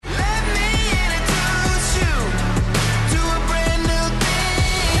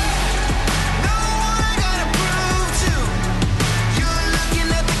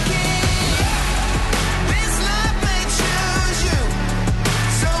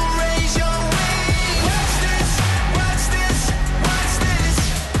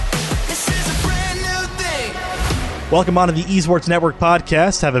Welcome on to the Esports Network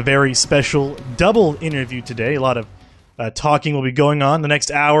podcast. Have a very special double interview today. A lot of talking will be going on the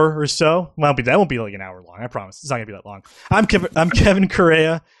next hour or so. That won't be like an hour long, I promise. It's not going to be that long. I'm Kevin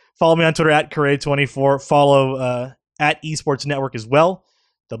Correa. Follow me on Twitter at Correa24. Follow at Esports Network as well.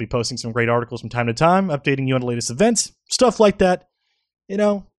 They'll be posting some great articles from time to time, updating you on the latest events, stuff like that. You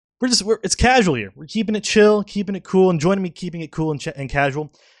know, it's casual here. We're keeping it chill, keeping it cool, and joining me keeping it cool and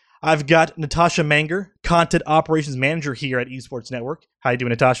casual, I've got Natasha Manger, Content Operations Manager here at Esports Network. How you doing,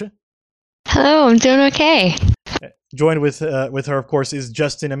 Natasha? Hello, I'm doing okay. Joined with her, of course, is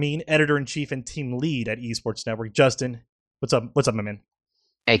Justin Amin, Editor-in-Chief and Team Lead at Esports Network. Justin, what's up? What's up, my man?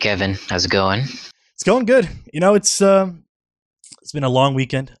 Hey, Kevin. How's it going? It's going good. You know, it's been a long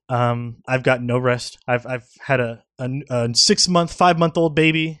weekend. I've got no rest. I've had a 6-month, 5-month-old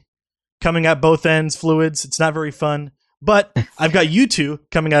baby coming out both ends, fluids. It's not very fun. But I've got you two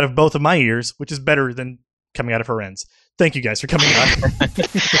coming out of both of my ears, which is better than coming out of her ends. Thank you guys for coming on.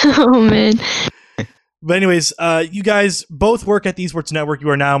 Oh, man. But anyways, you guys both work at the Esports Network.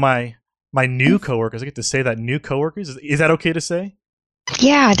 You are now my new coworkers. I get to say that, new coworkers. Is that okay to say?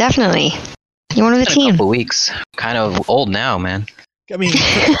 Yeah, definitely. You're one of the team. A couple weeks. Kind of old now, man. I mean,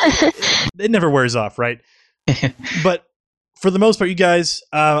 it never wears off, right? But for the most part, you guys,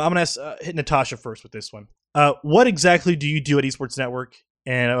 I'm going to hit Natasha first with this one. What exactly do you do at Esports Network?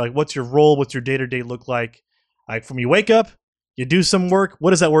 And like, what's your role? What's your day-to-day look like? Like, from you wake up, you do some work. What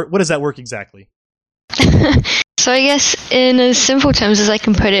does that work? What does that work exactly? So I guess in as simple terms as I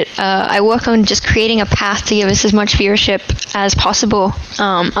can put it, I work on just creating a path to give us as much viewership as possible,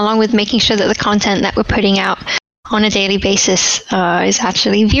 along with making sure that the content that we're putting out on a daily basis is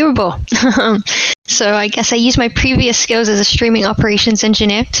actually viewable. So I guess I use my previous skills as a streaming operations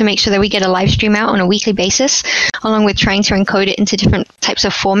engineer to make sure that we get a live stream out on a weekly basis, along with trying to encode it into different types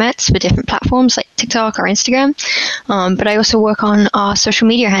of formats for different platforms like TikTok or Instagram. But I also work on our social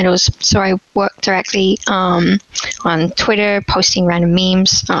media handles. So I work directly on Twitter, posting random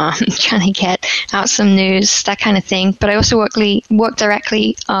memes, trying to get out some news, that kind of thing. But I also work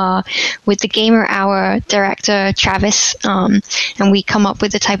directly with the Gamer Hour director, Travis, and we come up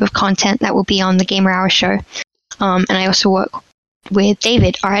with the type of content that will be on the Gamer Hour show. And I also work with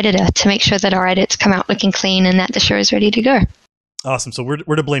David, our editor, to make sure that our edits come out looking clean and that the show is ready to go. Awesome. So we're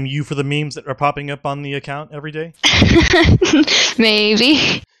to blame you for the memes that are popping up on the account every day?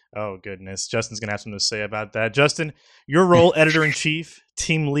 Maybe. Oh, goodness. Justin's going to have something to say about that. Justin, your role, Editor-in-Chief,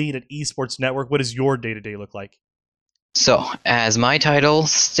 Team Lead at Esports Network. What does your day-to-day look like? So, as my title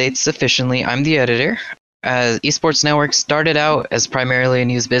states sufficiently, I'm the editor. Esports Network started out as primarily a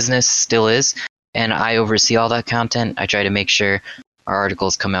news business, still is, and I oversee all that content. I try to make sure our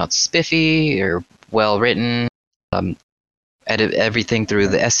articles come out spiffy or well written, edit everything through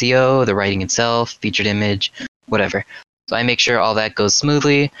the SEO, the writing itself, featured image, whatever. So I make sure all that goes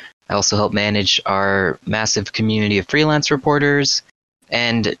smoothly. I also help manage our massive community of freelance reporters,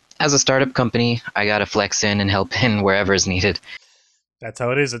 and as a startup company, I gotta flex in and help in wherever is needed. That's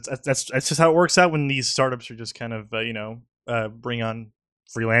how it is. That's just how it works out when these startups are just kind of, bring on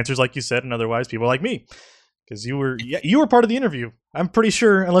freelancers, like you said, and otherwise people like me. Because you were part of the interview. I'm pretty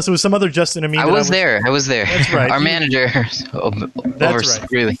sure, unless it was some other Justin Amin. I was there. That's right. Our manager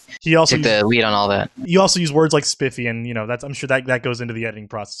really he also took the lead on all that. You also use words like spiffy, and I'm sure that goes into the editing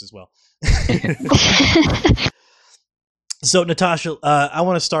process as well. So, Natasha, I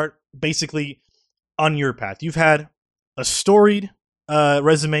want to start basically on your path. You've had a storied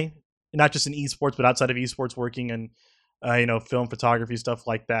resume, not just in esports, but outside of esports, working in film, photography, stuff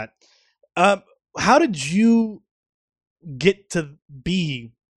like that. How did you get to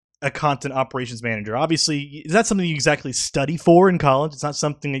be a content operations manager? Obviously, is that something you exactly study for in college? It's not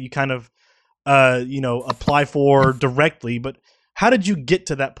something that you kind of apply for directly, but how did you get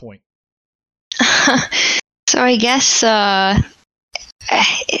to that point? So I guess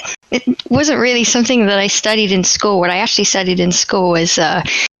it wasn't really something that I studied in school. What I actually studied in school was I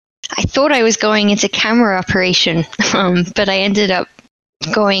thought I was going into camera operation, but I ended up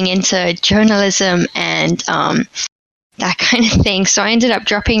going into journalism and that kind of thing. So I ended up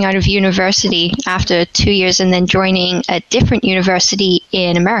dropping out of university after 2 years and then joining a different university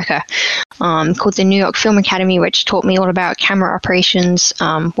in America called the New York Film Academy, which taught me all about camera operations,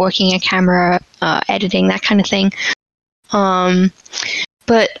 working a camera, editing, that kind of thing.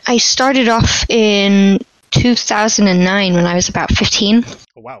 But I started off in 2009 when I was about 15.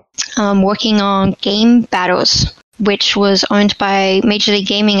 Oh, wow. Working on Game Battles, which was owned by Major League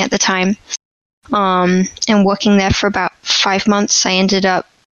Gaming at the time. And working there for about 5 months, I ended up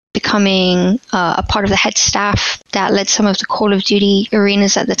becoming a part of the head staff that led some of the Call of Duty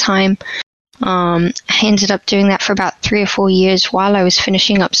arenas at the time. I ended up doing that for about 3 or 4 years while I was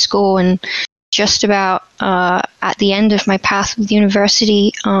finishing up school, and just about at the end of my path with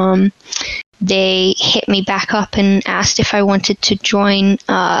university, they hit me back up and asked if I wanted to join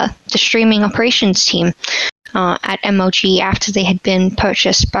the streaming operations team at MLG after they had been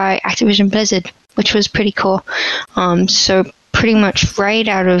purchased by Activision Blizzard, which was pretty cool. So pretty much right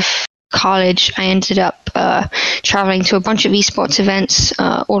out of college, I ended up traveling to a bunch of esports events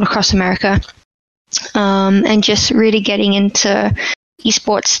all across America, and just really getting into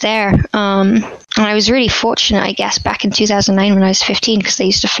esports there. And I was really fortunate, I guess, back in 2009 when I was 15, because they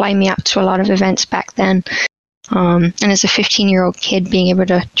used to fly me out to a lot of events back then. And as a 15-year-old kid, being able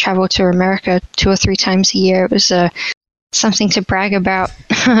to travel to America 2 or 3 times a year, it was something to brag about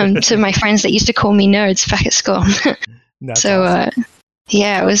to my friends that used to call me nerds back at school. So, awesome.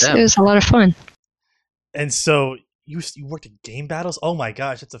 Yeah, it was a lot of fun. And so you worked at Game Battles? Oh my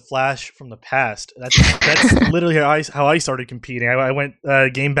gosh, that's a flash from the past. That's literally how I started competing. I went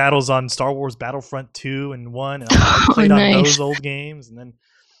Game Battles on Star Wars Battlefront 2 and 1, and I played on those old games, and then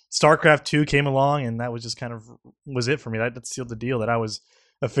StarCraft 2 came along, and that was just kind of was it for me. That sealed the deal that I was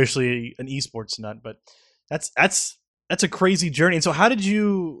officially an esports nut. But that's a crazy journey. And so how did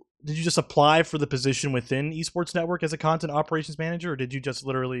you just apply for the position within Esports Network as a content operations manager, or did you just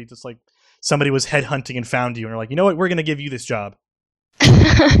literally just like somebody was headhunting and found you and are like, you know what, we're going to give you this job?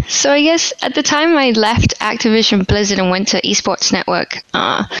 So I guess at the time I left Activision Blizzard and went to Esports Network,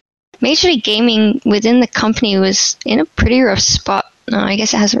 Major League Gaming within the company was in a pretty rough spot. I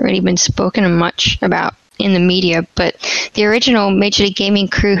guess it hasn't really been spoken much about in the media, but the original Major League Gaming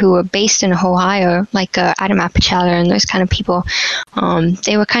crew who were based in Ohio, like Adam Apicella and those kind of people,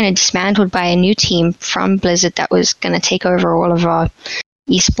 they were kind of dismantled by a new team from Blizzard that was going to take over all of our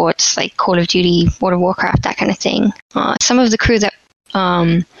esports, like Call of Duty, World of Warcraft, that kind of thing. Some of the crew that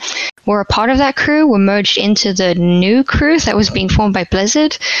were a part of that crew were merged into the new crew that was being formed by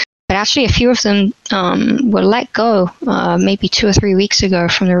Blizzard. But actually, a few of them were let go maybe 2 or 3 weeks ago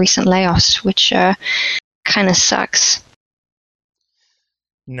from the recent layoffs, which kind of sucks.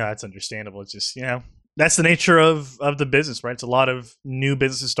 No, that's understandable. It's just, that's the nature of the business, right? It's a lot of new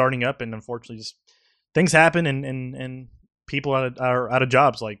businesses starting up, and unfortunately, just things happen, and people are out of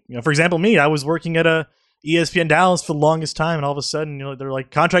jobs. Like, for example, me, I was working at a ESPN Dallas for the longest time, and all of a sudden, they're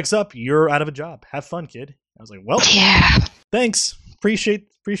like, contract's up, you're out of a job. Have fun, kid. I was like, well, yeah, thanks. Appreciate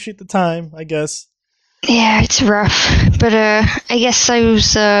the time, I guess. Yeah, it's rough. But I guess I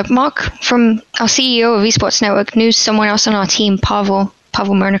was Mark, from our CEO of Esports Network, knew someone else on our team, Pavel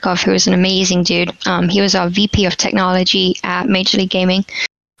Mernikov, who was an amazing dude. He was our VP of technology at Major League Gaming.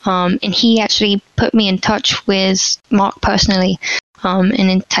 And he actually put me in touch with Mark personally, and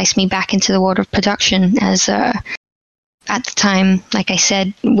enticed me back into the world of production, as at the time, like I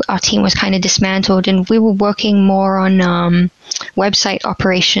said, our team was kind of dismantled, and we were working more on website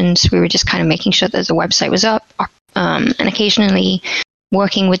operations. We were just kind of making sure that the website was up, and occasionally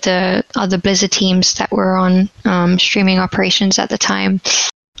working with the other Blizzard teams that were on streaming operations at the time.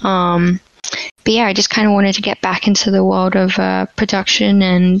 But yeah, I just kind of wanted to get back into the world of production,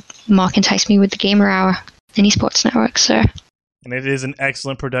 and Mark enticed me with the Gamer Hour and Esports Network. So, and it is an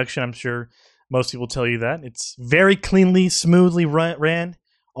excellent production. I'm sure most people tell you that. It's very cleanly, smoothly ran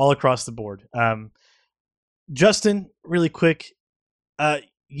all across the board. Justin, really quick,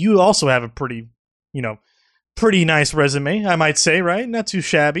 you also have a pretty nice resume, I might say, right? Not too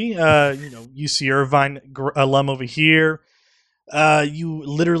shabby. UC Irvine alum over here. You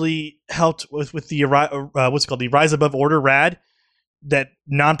literally helped with the what's it called, the Rise Above Order, RAD, that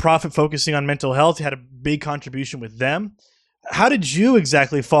nonprofit focusing on mental health. You had a big contribution with them. How did you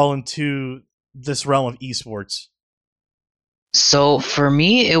exactly fall into this realm of esports? So for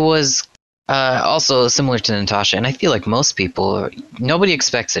me, it was also similar to Natasha, and I feel like most people, nobody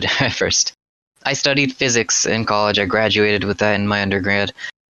expects it at first. I studied physics in college. I graduated with that in my undergrad.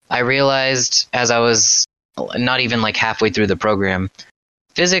 I realized as I was not even like halfway through the program,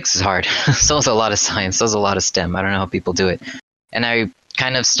 physics is hard. So is a lot of science. So is a lot of STEM. I don't know how people do it. And I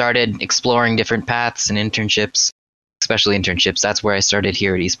kind of started exploring different paths and internships, especially internships. That's where I started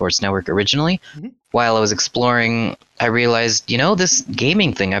here at Esports Network originally. Mm-hmm. While I was exploring, I realized, this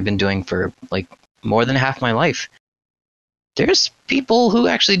gaming thing I've been doing for like more than half my life. There's people who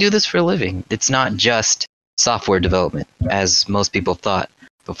actually do this for a living. It's not just software development, as most people thought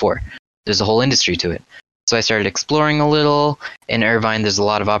before. There's a whole industry to it. So I started exploring a little. In Irvine, there's a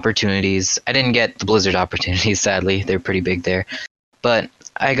lot of opportunities. I didn't get the Blizzard opportunities, sadly. They're pretty big there. But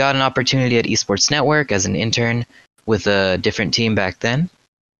I got an opportunity at Esports Network as an intern with a different team back then.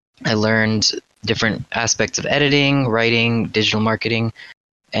 I learned different aspects of editing, writing, digital marketing.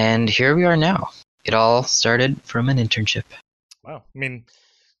 and here we are now. It all started from an internship. Wow. I mean,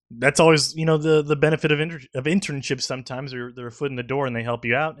 that's always, the benefit of internships. Sometimes they're a foot in the door and they help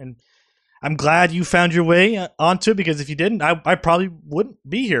you out. And I'm glad you found your way onto it, because if you didn't, I probably wouldn't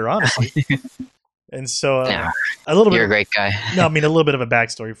be here, honestly. And so Yeah. a little bit. You're a great guy. No, I mean, a little bit of a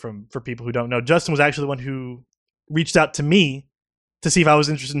backstory for people who don't know. Justin was actually the one who reached out to me to see if I was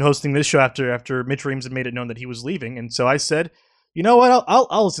interested in hosting this show after Mitch Reames had made it known that he was leaving. And so I said, you know what,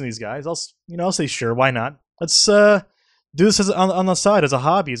 I'll listen to these guys. I'll say sure, why not? Let's do this on the side as a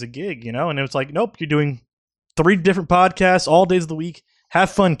hobby, as a gig, And it was like, nope, you're doing 3 different podcasts all days of the week.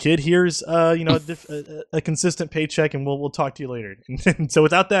 Have fun, kid. Here's a consistent paycheck, and we'll talk to you later. And so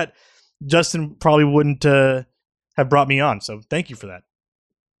without that, Justin probably wouldn't have brought me on. So thank you for that.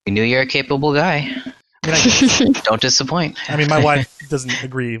 We knew you're a capable guy. Don't disappoint. I mean, my wife doesn't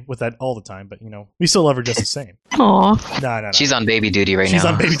agree with that all the time, but we still love her just the same. Aw. No. She's on baby duty right now. She's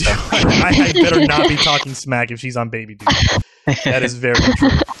on baby duty. I better not be talking smack if she's on baby duty. That is very true.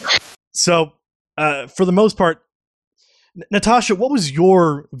 So, for the most part, Natasha, what was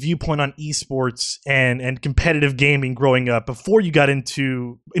your viewpoint on esports and competitive gaming growing up before you got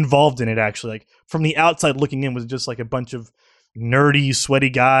involved in it? Actually, like from the outside looking in, was it just like a bunch of nerdy, sweaty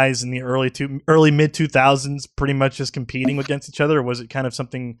guys in the early mid 2000s, pretty much just competing against each other, or was it kind of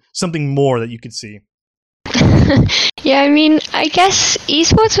something more that you could see? Yeah, I mean, I guess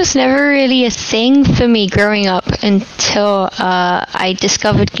esports was never really a thing for me growing up until I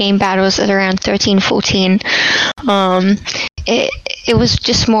discovered game battles at around 13, 14. It was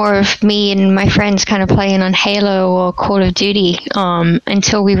just more of me and my friends kind of playing on Halo or Call of Duty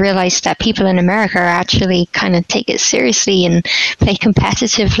until we realized that people in America actually kind of take it seriously and play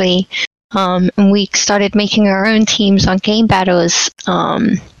competitively. And we started making our own teams on game battles.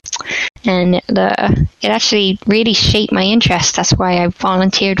 And it actually really shaped my interest. That's why I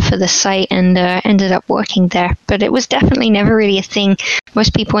volunteered for the site and ended up working there. But it was definitely never really a thing.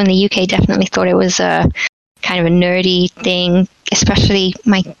 Most people in the UK definitely thought it was a kind of a nerdy thing. Especially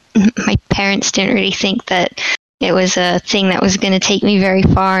my parents didn't really think that it was a thing that was going to take me very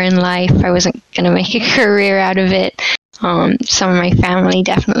far in life. I wasn't going to make a career out of it. Some of my family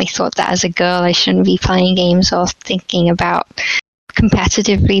definitely thought that as a girl I shouldn't be playing games or thinking about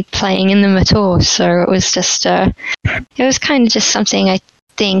competitively playing in them at all. So it was just it was kind of just something I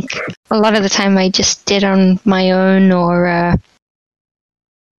think a lot of the time I just did on my own or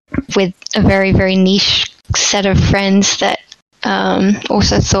with a very, very niche set of friends that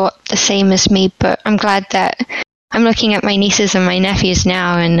also thought the same as me. But I'm glad that I'm looking at my nieces and my nephews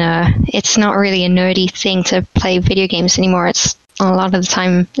now, and it's not really a nerdy thing to play video games anymore. It's a lot of the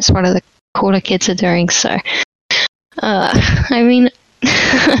time it's what the cooler kids are doing. So I mean,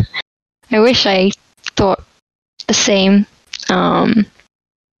 I wish I thought the same.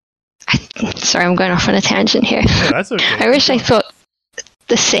 Sorry, I'm going off on a tangent here. Yeah, that's okay. I wish I thought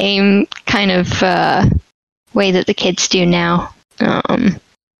the same kind of way that the kids do now.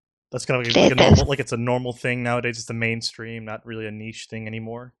 That's kind of like it's a normal thing nowadays. It's the mainstream, not really a niche thing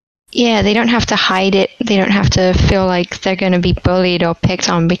anymore. Yeah, they don't have to hide it. They don't have to feel like they're going to be bullied or picked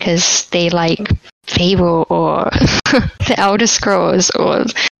on because they like Fable or the Elder Scrolls or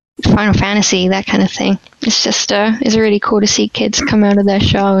Final Fantasy, that kind of thing. It's just it's really cool to see kids come out of their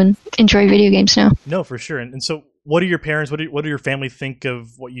shell and enjoy video games now. No, for sure. And so what do your parents, what do your family think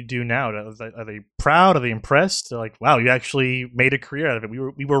of what you do now? Are they proud? Are they impressed? They're like, wow, you actually made a career out of it.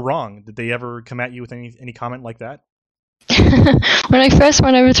 We were wrong. Did they ever come at you with any comment like that? When I first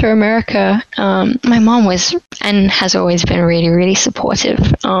went over to America, my mom was and has always been really, really supportive.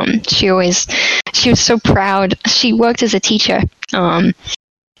 She was so proud. She worked as a teacher.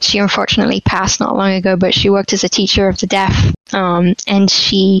 She unfortunately passed not long ago, but she worked as a teacher of the deaf. And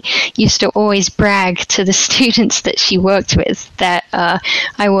she used to always brag to the students that she worked with that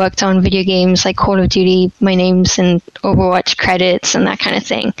I worked on video games like Call of Duty, my name's in Overwatch credits and that kind of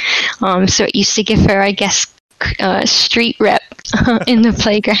thing. So it used to give her, I guess, street rep in the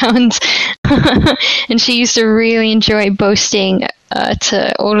playground. And she used to really enjoy boasting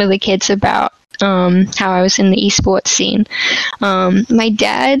to all of the kids about how I was in the esports scene. My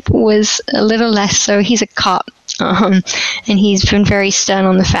dad was a little less so. He's a cop, and he's been very stern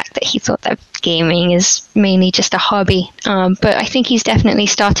on the fact that he thought that gaming is mainly just a hobby. But I think he's definitely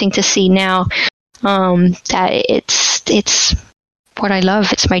starting to see now that it's what I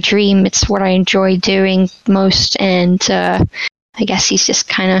love. It's my dream. It's what I enjoy doing most. And I guess he's just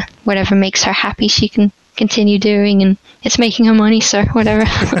kind of whatever makes her happy, she can continue doing, and it's making her money, so whatever.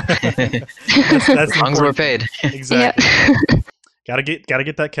 that's as long as we're paid. Exactly. Yep. Gotta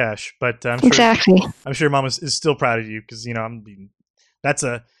get that cash. But I'm sure, exactly. I'm sure Mom is still proud of you because I'm being that's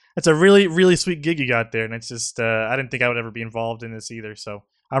a really really sweet gig you got there, and it's just I didn't think I would ever be involved in this either. So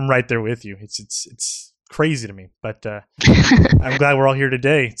I'm right there with you. It's crazy to me, but I'm glad we're all here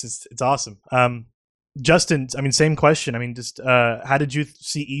today. It's awesome. Justin, I mean, same question. I mean, just how did you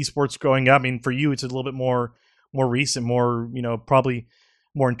see esports growing up? I mean, for you, it's a little bit more recent, more probably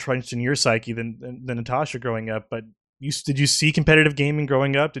more entrenched in your psyche than Natasha growing up. But did you see competitive gaming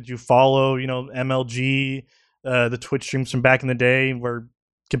growing up? Did you follow MLG, the Twitch streams from back in the day where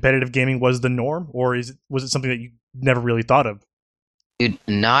competitive gaming was the norm, or was it something that you never really thought of? Dude,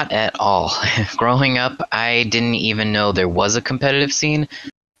 not at all. Growing up, I didn't even know there was a competitive scene.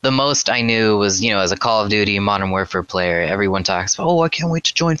 The most I knew was, as a Call of Duty Modern Warfare player, everyone talks about, I can't wait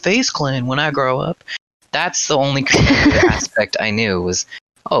to join FaZe Clan when I grow up. That's the only competitive aspect I knew was,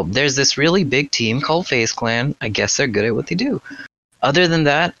 there's this really big team called FaZe Clan. I guess they're good at what they do. Other than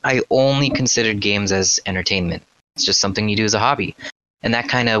that, I only considered games as entertainment. It's just something you do as a hobby. And that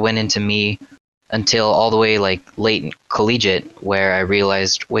kind of went into me until all the way late in collegiate, where I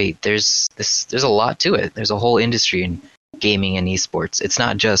realized, wait, there's a lot to it. There's a whole industry in gaming and esports. It's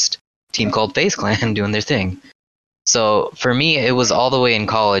not just a team called FaZe Clan doing their thing. So for me, it was all the way in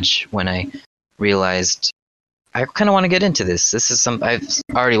college when I realized I kind of want to get into this. I've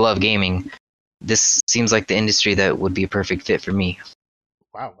already loved gaming. This seems like the industry that would be a perfect fit for me.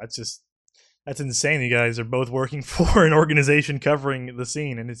 Wow, that's insane. You guys are both working for an organization covering the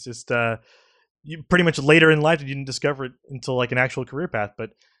scene, and it's just you pretty much later in life you didn't discover it until like an actual career path.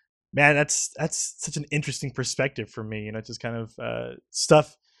 But man, that's such an interesting perspective for me. It's just kind of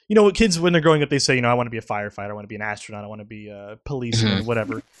stuff. Kids when they're growing up, they say, I want to be a firefighter, I want to be an astronaut, I want to be a policeman,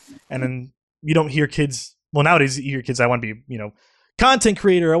 whatever. And then you don't hear kids. Well, nowadays you hear kids, I want to be, content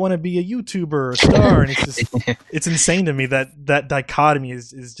creator, I want to be a YouTuber, a star, and it's just it's insane to me that dichotomy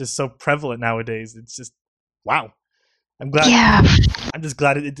is just so prevalent nowadays. It's just wow. I'm glad. Yeah. I'm just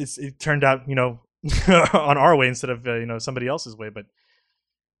glad it turned out, on our way instead of somebody else's way. But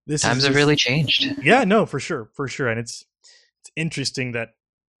times have really changed. Yeah, no, for sure, and it's interesting that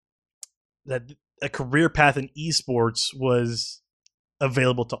a career path in esports was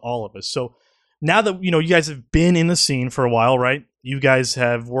available to all of us. So now that you guys have been in the scene for a while, right? You guys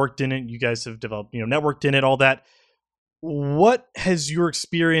have worked in it. You guys have developed, networked in it, all that. What has your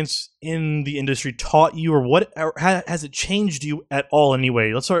experience in the industry taught you, or has it changed you at all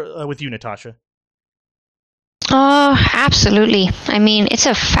anyway? Let's start with you, Natasha. Absolutely. I mean, it's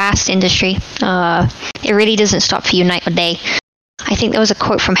a fast industry. It really doesn't stop for you night or day. I think there was a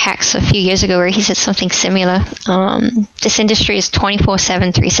quote from Hex a few years ago where he said something similar. This industry is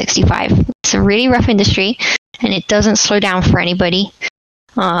 24/7, 365. It's a really rough industry, and it doesn't slow down for anybody.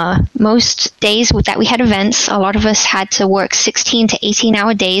 Most days that we had events, a lot of us had to work 16 to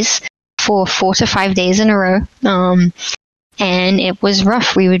 18-hour days for 4 to 5 days in a row. And it was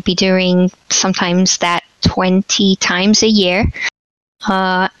rough. We would be doing sometimes that 20 times a year.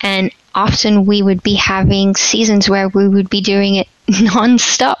 And often we would be having seasons where we would be doing it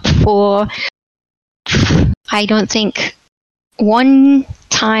non-stop for, I don't think, one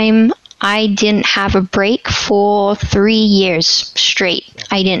time I didn't have a break for 3 years straight.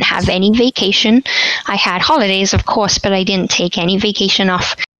 I didn't have any vacation. I had holidays, of course, but I didn't take any vacation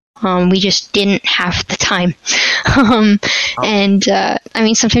off. We just didn't have the time. And I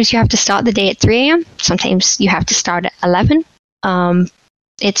mean, sometimes you have to start the day at 3 a.m. Sometimes you have to start at 11.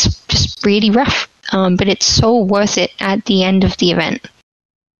 It's just really rough, but it's so worth it at the end of the event.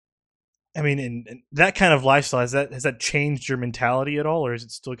 I mean, in that kind of lifestyle, has that changed your mentality at all, or is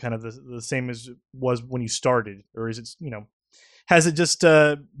it still kind of the same as it was when you started, or is it has it just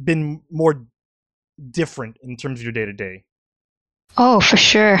been more different in terms of your day to day? Oh, for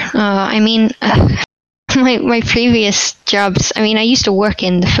sure. I mean, my previous jobs. I mean, I used to work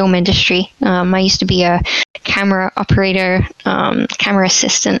in the film industry. I used to be a camera operator, camera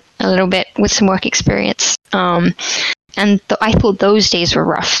assistant, a little bit with some work experience. And I thought those days were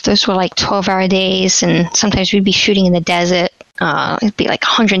rough. Those were like 12-hour days, and sometimes we'd be shooting in the desert. It'd be like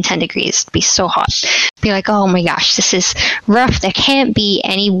 110 degrees. It'd be so hot. It'd be like, oh my gosh, this is rough. There can't be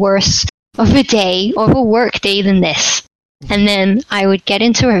any worse of a day or a work day than this. And then I would get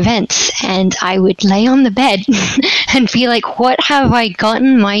into events, and I would lay on the bed and be like, what have I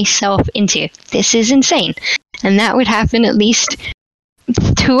gotten myself into? This is insane. And that would happen at least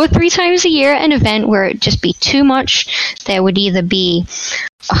 2 or 3 times a year, an event where it'd just be too much. There would either be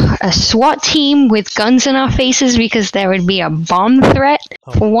a SWAT team with guns in our faces because there would be a bomb threat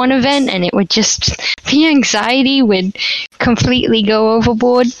for one event, and it would just, the anxiety would completely go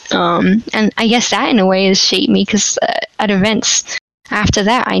overboard. And I guess that in a way has shaped me, because at events after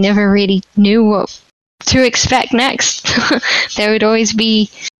that, I never really knew what to expect next. There would always be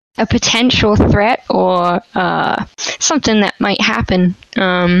a potential threat or something that might happen.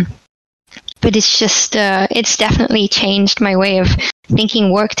 But it's just, it's definitely changed my way of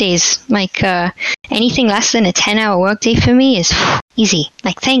thinking workdays. Like, anything less than a 10-hour workday for me is easy.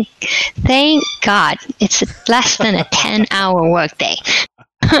 Like, thank God it's less than a 10-hour workday.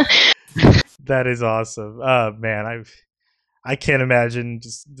 That is awesome. Man, I can't imagine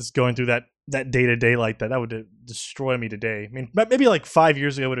just going through that day-to-day like that. That would destroy me today. I mean, maybe like 5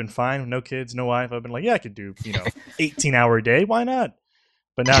 years ago would have been fine. No kids, no wife. I've been like, yeah, I could do, 18-hour a day. Why not?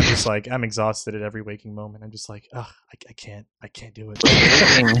 But now I'm just like, I'm exhausted at every waking moment. I'm just like, I can't do it.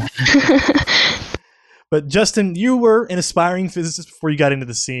 But Justin, you were an aspiring physicist before you got into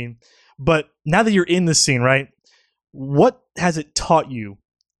the scene. But now that you're in the scene, right? What has it taught you?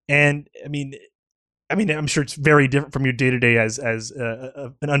 And I mean, I'm sure it's very different from your day to day as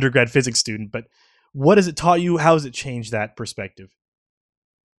an undergrad physics student. But what has it taught you? How has it changed that perspective?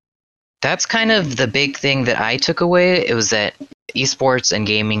 That's kind of the big thing that I took away. It was that esports and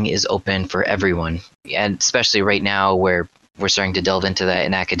gaming is open for everyone, and especially right now where we're starting to delve into that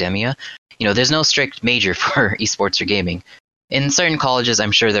in academia. There's no strict major for esports or gaming. In certain colleges,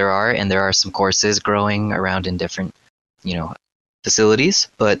 I'm sure there are, and there are some courses growing around in different, facilities.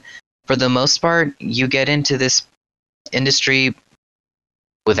 But for the most part, you get into this industry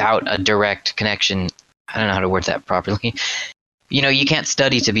without a direct connection. I don't know how to word that properly. You can't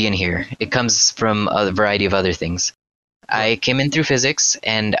study to be in here. It comes from a variety of other things. I came in through physics,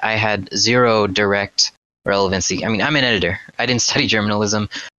 and I had zero direct relevancy. I mean, I'm an editor. I didn't study journalism.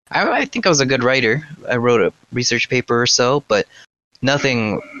 I think I was a good writer. I wrote a research paper or so, but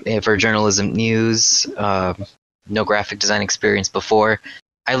nothing for journalism news, no graphic design experience before.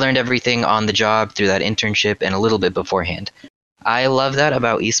 I learned everything on the job through that internship and a little bit beforehand. I love that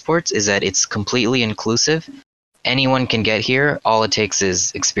about esports is that it's completely inclusive. Anyone can get here. All it takes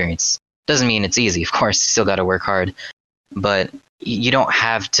is experience. Doesn't mean it's easy, of course. You still got to work hard. But you don't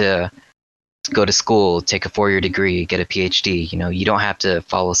have to go to school, take a 4-year degree, get a PhD. You don't have to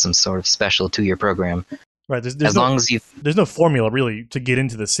follow some sort of special 2-year program. Right. There's no formula really to get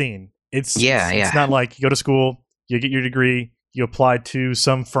into the scene. It's not like you go to school, you get your degree, you apply to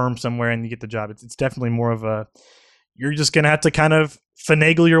some firm somewhere, and you get the job. It's definitely more of a, you're just going to have to kind of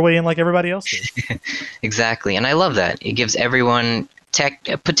finagle your way in like everybody else does. Exactly. And I love that. It gives everyone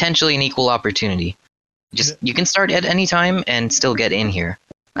potentially an equal opportunity. You can start at any time and still get in here.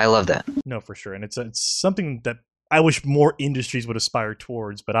 I love that. No, for sure. And it's something that I wish more industries would aspire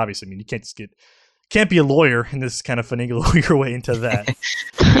towards. But obviously, I mean, you can't be a lawyer and just kind of finagle your way into that.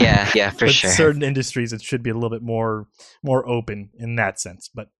 yeah, for but sure. Certain industries, it should be a little bit more open in that sense.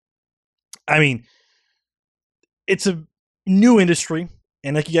 But I mean, it's a new industry,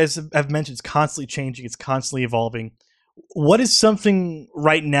 and like you guys have mentioned, it's constantly changing, it's constantly evolving. What is something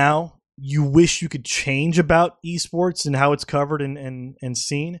right now you wish you could change about esports and how it's covered and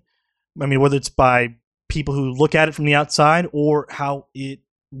seen? I mean, whether it's by people who look at it from the outside or how it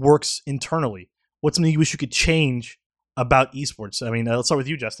works internally. What's something you wish you could change about esports? I mean, let's start with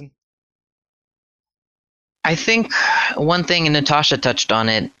you, Justin. I think one thing, and Natasha touched on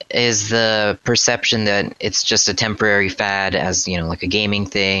it, is the perception that it's just a temporary fad, as like a gaming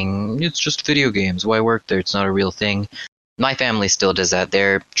thing. It's just video games. Why work there? It's not a real thing. My family still does that.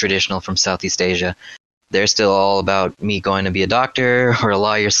 They're traditional from Southeast Asia. They're still all about me going to be a doctor or a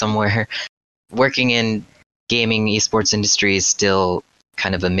lawyer somewhere. Working in gaming esports industry is still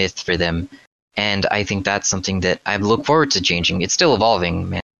kind of a myth for them. And I think that's something that I look forward to changing. It's still evolving,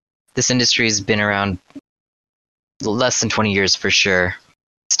 man. This industry has been around less than 20 years for sure.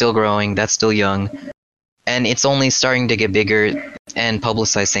 Still growing, that's still young. And it's only starting to get bigger and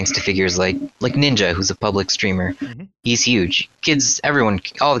publicized thanks to figures like Ninja, who's a public streamer. Mm-hmm. He's huge.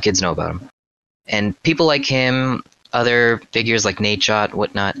 All the kids know about him. And people like him, other figures like Nadeshot,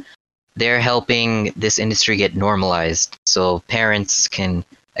 whatnot, they're helping this industry get normalized. So parents can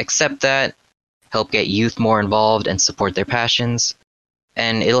accept that, help get youth more involved and support their passions.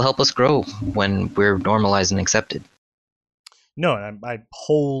 And it'll help us grow when we're normalized and accepted. No, and I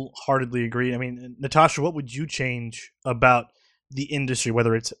wholeheartedly agree. I mean, Natasha, what would you change about the industry,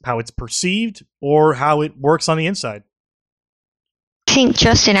 whether it's how it's perceived or how it works on the inside? I think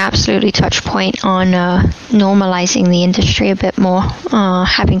Justin absolutely touched point on normalizing the industry a bit more,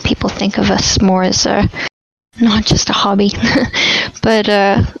 having people think of us more as not just a hobby. But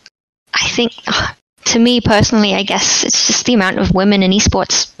I think, to me personally, I guess it's just the amount of women in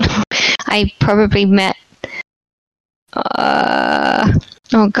esports. I probably met so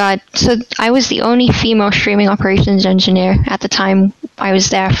I was the only female streaming operations engineer at the time. I was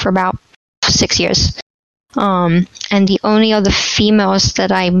there for about 6 years. And the only other females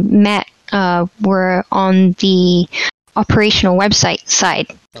that I met were on the operational website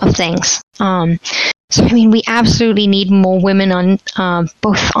side of things. So I mean, we absolutely need more women on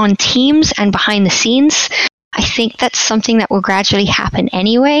both on teams and behind the scenes. I think that's something that will gradually happen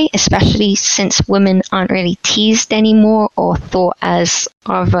anyway, especially since women aren't really teased anymore or thought as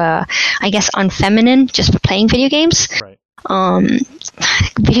of, I guess, unfeminine just for playing video games. Right.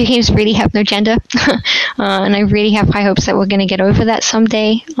 Video games really have no gender, and I really have high hopes that we're going to get over that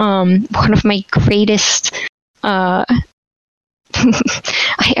someday. One of my greatest... I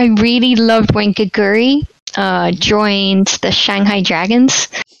really loved when Gaguri joined the Shanghai Dragons.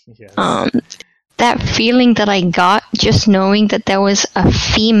 Yes. That feeling that I got just knowing that there was a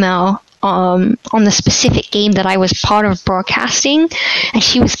female on the specific game that I was part of broadcasting, and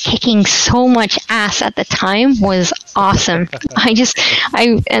she was kicking so much ass at the time was awesome.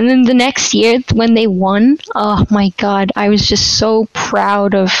 And then the next year when they won, oh my god, I was just so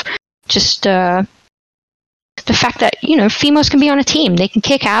proud of just the fact that, you know, females can be on a team. They can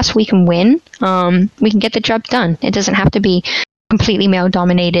kick ass, we can win, we can get the job done. It doesn't have to be completely male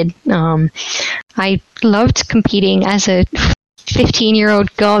dominated. I loved competing as a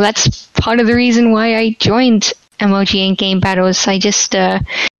 15-year-old girl. That's part of the reason why I joined MLG and Game Battles. I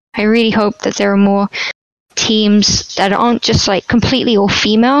really hope that there are more teams that aren't just like completely all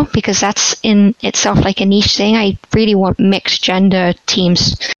female, because that's in itself like a niche thing. I really want mixed gender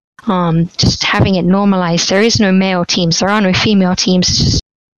teams. Just having it normalized. There is no male teams. There are no female teams. It's just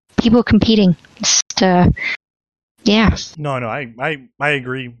people competing. Yeah. No, I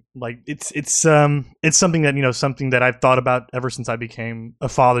agree. Like it's something that, you know, something that I've thought about ever since I became a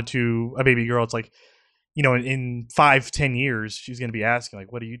father to a baby girl. It's like, you know, in 5-10 years, she's going to be asking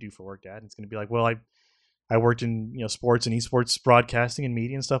like, "What do you do for work, Dad?" And it's going to be like, "Well, I worked in, you know, sports and esports broadcasting and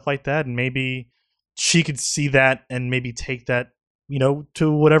media and stuff like that." And maybe she could see that and maybe take that, you know,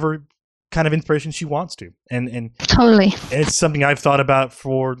 to whatever kind of inspiration she wants to. And Totally. And it's something I've thought about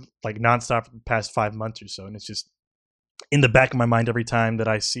for like nonstop for the past 5 months or so. And it's just in the back of my mind every time that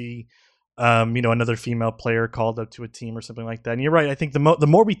I see, you know, another female player called up to a team or something like that. And you're right. I think the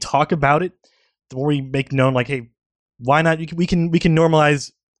more we talk about it, the more we make known, like, hey, why not? We can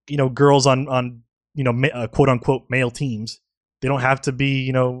normalize, you know, girls on you know, quote unquote male teams. They don't have to be,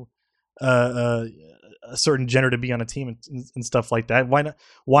 you know, a certain gender to be on a team and stuff like that. Why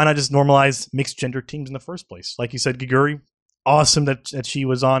not just normalize mixed gender teams in the first place? Like you said, Gaguri, awesome that she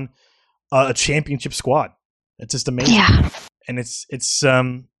was on a championship squad. It's just amazing. Yeah. And it's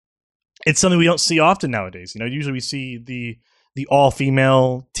something we don't see often nowadays. You know, usually we see the all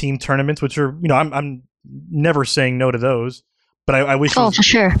female team tournaments, which are, you know, I'm never saying no to those, but I wish. For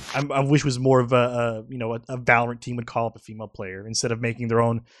sure. I wish was more of a you know, a Valorant team would call up a female player instead of making their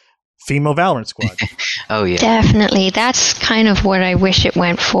own female Valorant squad. Oh yeah, definitely. That's kind of what I wish it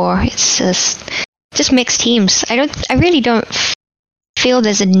went for. It's just mixed teams. I really don't feel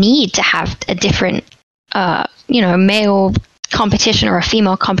there's a need to have a different, you know, male competition or a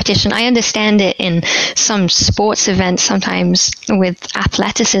female competition. I understand it in some sports events sometimes with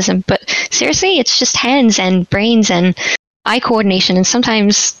athleticism, but seriously, it's just hands and brains and eye coordination. And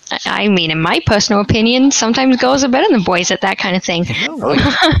sometimes, I mean, in my personal opinion, sometimes girls are better than boys at that kind of thing.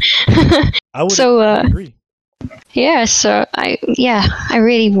 I would agree. Yeah, so I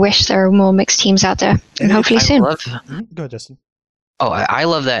really wish there were more mixed teams out there, and hopefully soon. Go ahead, Justin. Oh, I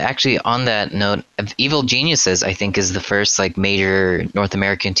love that. Actually, on that note, Evil Geniuses, I think, is the first like major North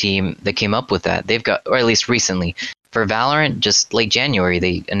American team that came up with that. They've got, or at least recently, for Valorant, just late January,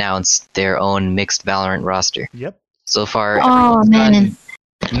 they announced their own mixed Valorant roster. Yep. So far, oh man,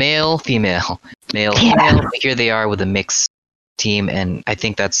 male, female, male, female. Here they are with a mixed team, and I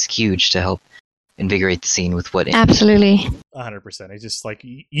think that's huge to help invigorate the scene with what. Absolutely. 100%. It's just like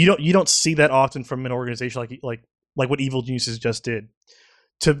you don't see that often from an organization like what Evil Geniuses just did,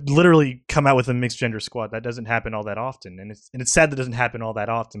 to literally come out with a mixed gender squad. That doesn't happen all that often, and it's sad that it doesn't happen all that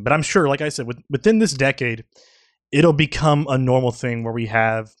often. But I'm sure, like I said, within this decade, it'll become a normal thing where we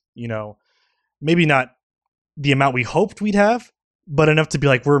have, you know, maybe not the amount we hoped we'd have, but enough to be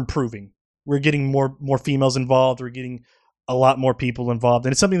like, we're improving. We're getting more females involved. We're getting a lot more people involved,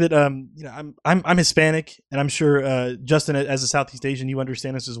 and it's something that you know, I'm Hispanic, and I'm sure Justin, as a Southeast Asian, you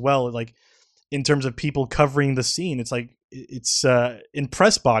understand this as well. Like, in terms of people covering the scene, it's like it's in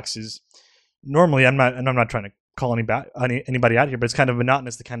press boxes. Normally, I'm not trying to call anybody out here, but it's kind of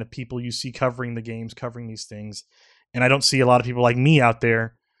monotonous, the kind of people you see covering the games, covering these things, and I don't see a lot of people like me out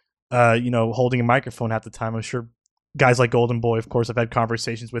there, you know, holding a microphone half the time. I'm sure guys like Golden Boy, of course, I've had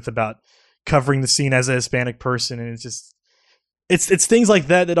conversations with about covering the scene as a Hispanic person, and it's things like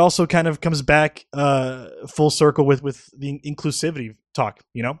that that also kind of comes back full circle with the inclusivity talk.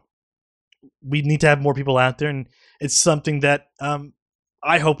 We need to have more people out there, and it's something that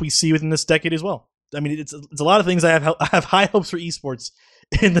I hope we see within this decade as well. I mean, it's a lot of things. I have high hopes for esports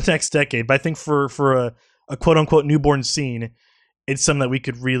in the next decade, but I think for a quote unquote newborn scene, it's something that we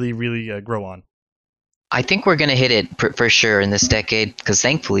could really, really grow on. I think we're going to hit it for sure in this decade, because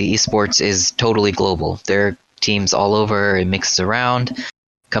thankfully esports is totally global. There are teams all over, it mixes around.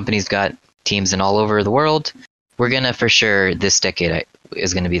 Companies got teams in all over the world. We're going to, for sure, this decade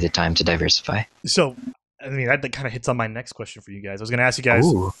is going to be the time to diversify. So, I mean, that kind of hits on my next question for you guys. I was going to ask you guys,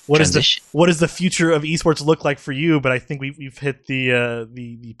 Ooh, what does the future of esports look like for you? But I think we've hit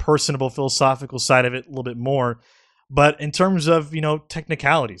the personable, philosophical side of it a little bit more. But in terms of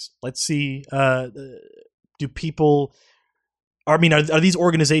technicalities, let's see. Do people? Are these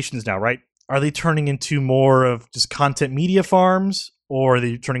organizations now, right? Are they turning into more of just content media farms, or are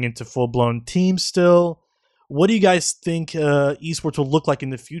they turning into full blown teams still? What do you guys think esports will look like in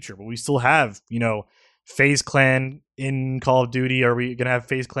the future? Will we still have FaZe Clan in Call of Duty? Are we going to have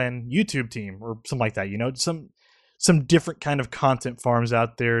FaZe Clan YouTube team or something like that? Some different kind of content farms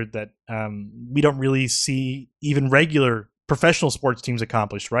out there that we don't really see even regular professional sports teams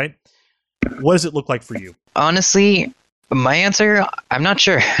accomplish, right? What does it look like for you? Honestly, my answer, I'm not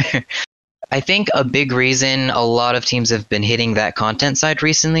sure. I think a big reason a lot of teams have been hitting that content side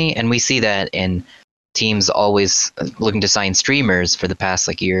recently, and we see that in teams always looking to sign streamers for the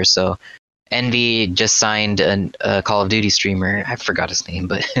past year or so. Envy just signed a Call of Duty streamer. I forgot his name,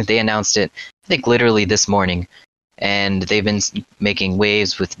 but they announced it, I think, literally this morning. And they've been making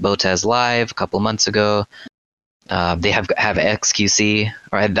waves with Botaz Live a couple months ago. They have XQC,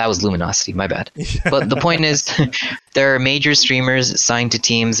 or that was Luminosity, my bad. But the point is, there are major streamers signed to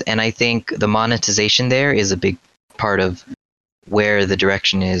teams, and I think the monetization there is a big part of where the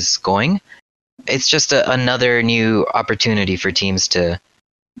direction is going. It's just another new opportunity for teams to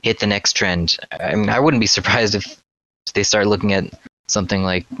hit the next trend. I mean, I wouldn't be surprised if they start looking at something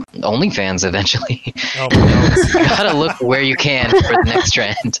like OnlyFans eventually. Oh my God. You gotta look where you can for the next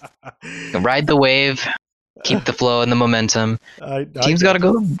trend. Ride the wave, keep the flow and the momentum. Teams gotta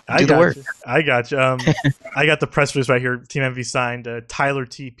go do the work. I got you. I got the press release right here. Team Envy signed Tyler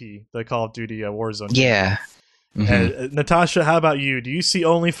TP, the Call of Duty Warzone. Yeah. Mm-hmm. Natasha, how about you? Do you see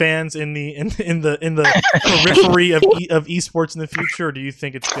OnlyFans in the periphery of esports in the future, or do you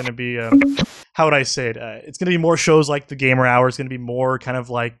think it's going to be how would I say it? It's going to be more shows like the Gamer Hour. It's going to be more kind of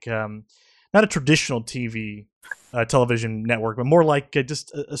like not a traditional television network, but more like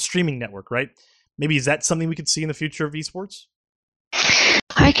just a streaming network, right? Maybe is that something we could see in the future of esports?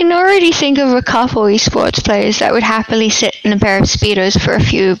 I can already think of a couple esports players that would happily sit in a pair of Speedos for a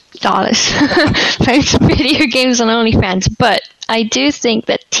few dollars playing some video games on OnlyFans. But I do think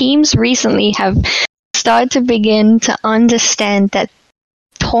that teams recently have started to begin to understand that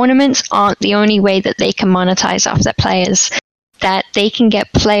tournaments aren't the only way that they can monetize off their players, that they can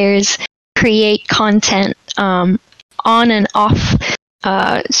get players create content on and off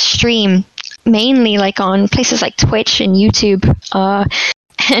stream, mainly on places like Twitch and YouTube,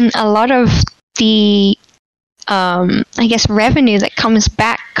 and a lot of the revenue that comes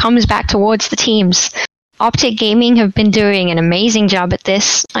back towards the teams. Optic Gaming have been doing an amazing job at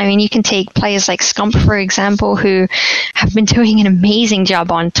this. I mean, you can take players like Scump, for example, who have been doing an amazing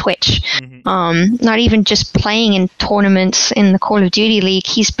job on Twitch. Mm-hmm. Not even just playing in tournaments in the Call of Duty League,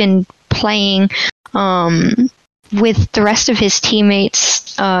 he's been playing with the rest of his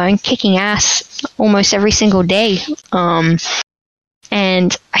teammates and kicking ass almost every single day.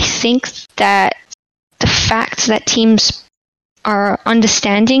 And I think that the fact that teams are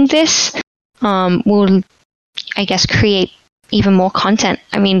understanding this will, I guess, create even more content.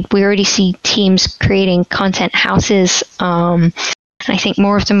 I mean, we already see teams creating content houses, and I think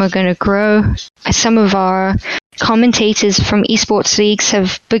more of them are going to grow. Some of our commentators from esports leagues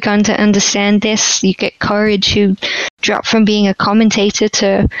have begun to understand this. You get Courage, who dropped from being a commentator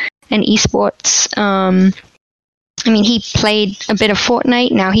to an esports. I mean, he played a bit of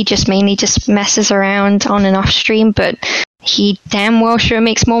Fortnite. Now he mainly messes around on and off stream, but he damn well sure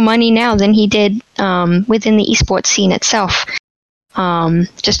makes more money now than he did within the esports scene itself.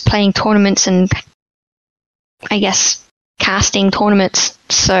 Just playing tournaments and, I guess, casting tournaments.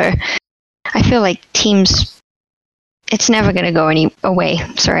 So I feel like teams, it's never going to go away.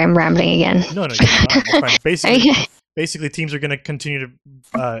 Sorry, I'm rambling again. No, you're fine. Basically, teams are going to continue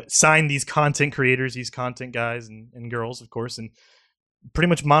to sign these content creators, these content guys and girls, of course, and pretty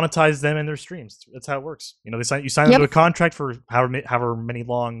much monetize them in their streams. That's how it works. You sign them to a contract for however many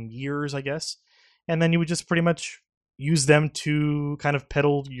long years, I guess, and then you would just pretty much use them to kind of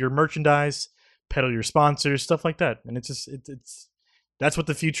peddle your merchandise, peddle your sponsors, stuff like that. And it's that's what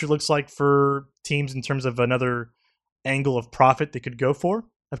the future looks like for teams in terms of another angle of profit they could go for.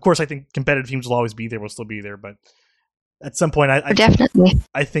 Of course, I think competitive teams will always be there, will still be there, but at some point, Definitely.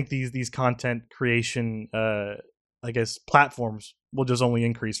 I think these content creation, I guess, platforms will just only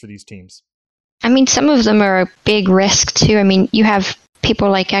increase for these teams. I mean, some of them are a big risk too. I mean, you have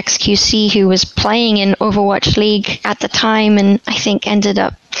people like XQC who was playing in Overwatch League at the time, and I think ended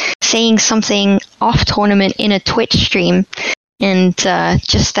up saying something off tournament in a Twitch stream, and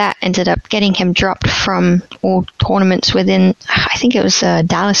just that ended up getting him dropped from all tournaments within, I think it was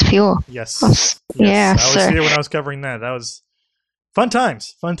Dallas Fuel. Yes. Yeah. I was here when I was covering that. That was fun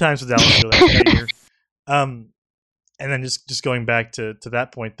times with Dallas Fuel that year. And then just going back to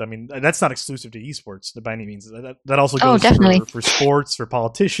that point, I mean, that's not exclusive to esports by any means. That also goes for sports, for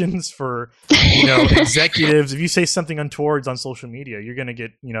politicians, for executives. If you say something untowards on social media, you're going to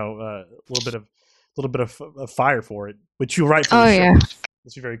get a little bit of fire for it, which you rightfully should.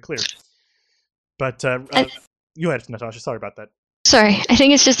 Let's be very clear. But you had Natasha. Sorry about that. Sorry, I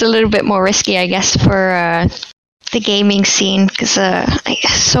think it's just a little bit more risky, I guess, for the gaming scene, because there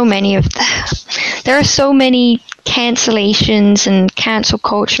are so many cancellations and cancel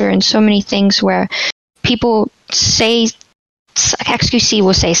culture and so many things where people say, XQC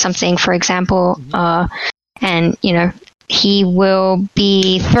will say something, for example, and he will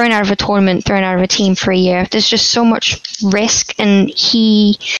be thrown out of a tournament, thrown out of a team for a year. There's just so much risk, and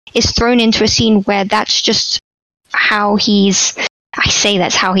he is thrown into a scene where that's just how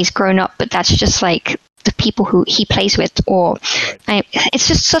that's how he's grown up, but that's just like the people who he plays with, it's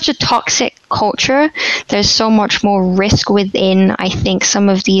just such a toxic culture. There's so much more risk within, I think, some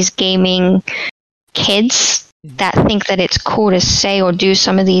of these gaming kids that think that it's cool to say or do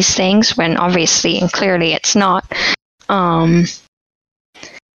some of these things when obviously and clearly it's not. I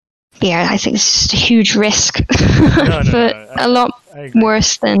think it's just a huge risk, a lot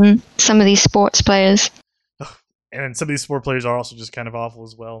worse than some of these sports players. And some of these sport players are also just kind of awful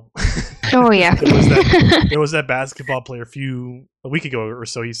as well. Oh yeah. there was that basketball player a week ago or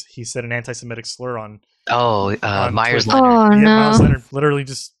so. He said an anti-Semitic slur on Myers Twitter. Leonard. Oh no. Myers Leonard literally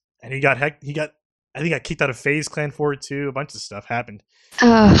just, and he got kicked out of FaZe Clan for it too. A bunch of stuff happened.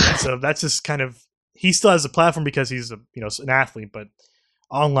 So that's just kind of, he still has a platform because he's an athlete, but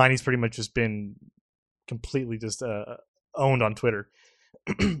online he's pretty much just been completely just owned on Twitter.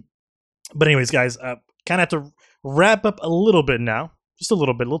 But anyways, guys, kind of have to wrap up a little bit now. Just a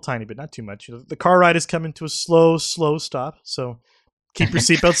little tiny bit, not too much. The car ride is coming to a slow stop, so keep your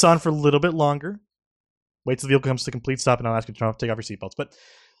seatbelts on for a little bit longer. Wait till the vehicle comes to a complete stop, and I'll ask you to take off your seatbelts. But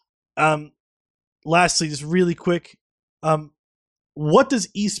lastly, just really quick, what does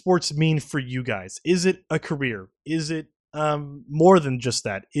esports mean for you guys? Is it a career? Is it more than just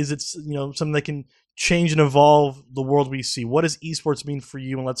that? Is it something that can change and evolve the world we see? What does esports mean for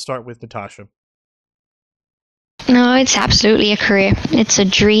you? And let's start with Natasha. No, it's absolutely a career. It's a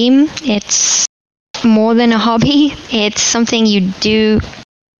dream. It's more than a hobby. It's something you do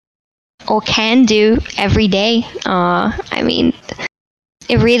or can do every day. I mean,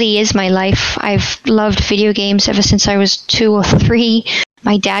 it really is my life. I've loved video games ever since I was 2 or 3.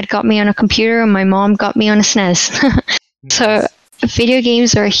 My dad got me on a computer and my mom got me on a SNES. So video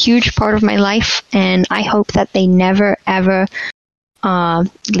games are a huge part of my life, and I hope that they never, ever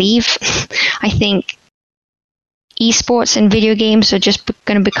leave. I think esports and video games are just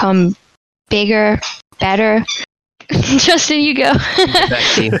going to become bigger, better. Justin, you go.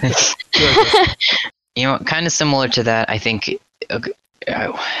 Back to you. Kind of similar to that, I think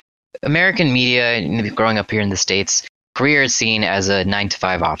American media, growing up here in the States, career is seen as a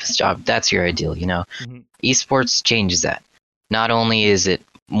 9-to-5 office job. That's your ideal, Mm-hmm. Esports changes that. Not only is it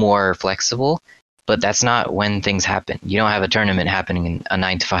more flexible, but that's not when things happen. You don't have a tournament happening in a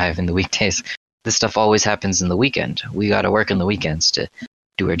 9-to-5 in the weekdays. This stuff always happens in the weekend. We got to work on the weekends to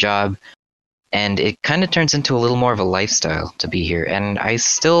do our job. And it kind of turns into a little more of a lifestyle to be here. And I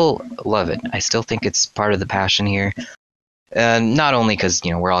still love it. I still think it's part of the passion here. Not only because,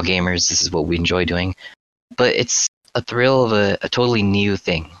 we're all gamers, this is what we enjoy doing, but it's a thrill of a totally new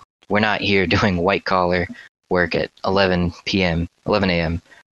thing. We're not here doing white collar work at 11 a.m.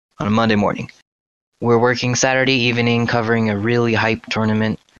 on a Monday morning. We're working Saturday evening covering a really hype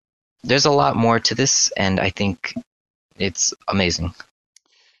tournament. There's a lot more to this, and I think it's amazing.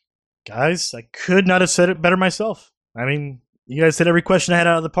 Guys, I could not have said it better myself. I mean, you guys hit every question I had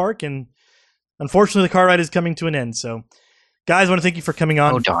out of the park, and unfortunately the car ride is coming to an end. So, guys, I want to thank you for coming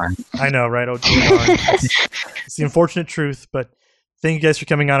on. Oh, darn. I know, right? Oh, darn. It's the unfortunate truth, but thank you guys for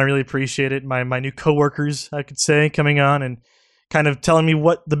coming on. I really appreciate it. My new coworkers, I could say, coming on and kind of telling me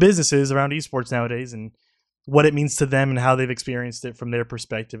what the business is around esports nowadays and what it means to them and how they've experienced it from their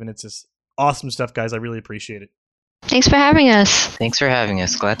perspective. And it's just awesome stuff, guys. I really appreciate it. Thanks for having us. Thanks for having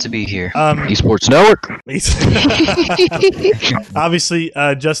us. Glad to be here. Esports Network. Obviously,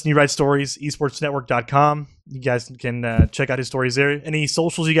 Justin, you write stories, esportsnetwork.com. You guys can check out his stories there. Any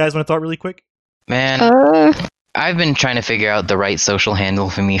socials you guys want to throw out really quick? Man, I've been trying to figure out the right social handle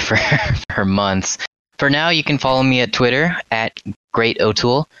for me for months. For now, you can follow me at Twitter at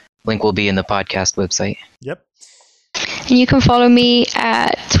GreatOtoole. Link will be in the podcast website. Yep. And you can follow me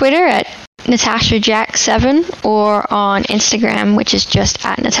at Twitter at NatashaJack7 or on Instagram, which is just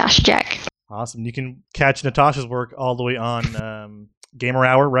at NatashaJack. Awesome. You can catch Natasha's work all the way on Gamer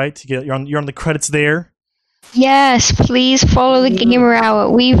Hour, right? You're on the credits there. Yes, please follow the Gamer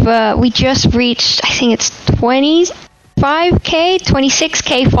Hour. We just reached, I think it's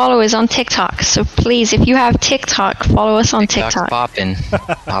 26K followers on TikTok. So please, if you have TikTok, follow us on TikTok. Poppin'.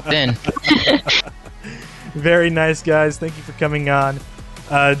 Pop in. Very nice, guys. Thank you for coming on.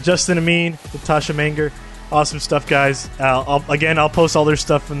 Justin Amin, Natasha Menger. Awesome stuff, guys. I'll post all their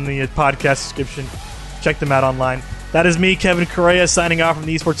stuff in the podcast description. Check them out online. That is me, Kevin Correa, signing off from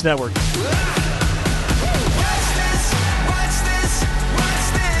the Esports Network.